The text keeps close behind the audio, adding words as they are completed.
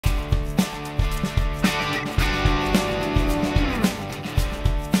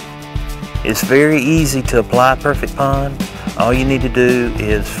It's very easy to apply Perfect Pond. All you need to do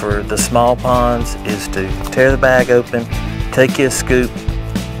is, for the small ponds, is to tear the bag open, take you a scoop,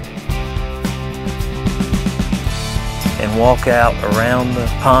 and walk out around the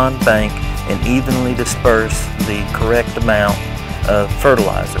pond bank and evenly disperse the correct amount of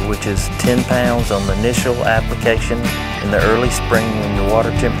fertilizer, which is 10 pounds on the initial application in the early spring when your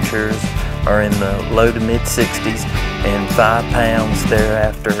water temperatures are in the low to mid 60s, and 5 pounds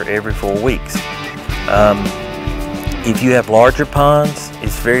thereafter every 4 weeks. If you have larger ponds,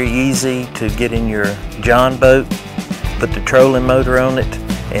 it's very easy to get in your John boat, put the trolling motor on it,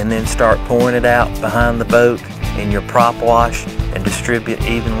 and then start pouring it out behind the boat in your prop wash and distribute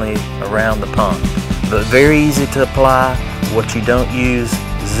evenly around the pond. But very easy to apply. What you don't use,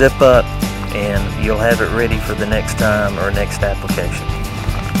 zip up, and you'll have it ready for the next time or next application.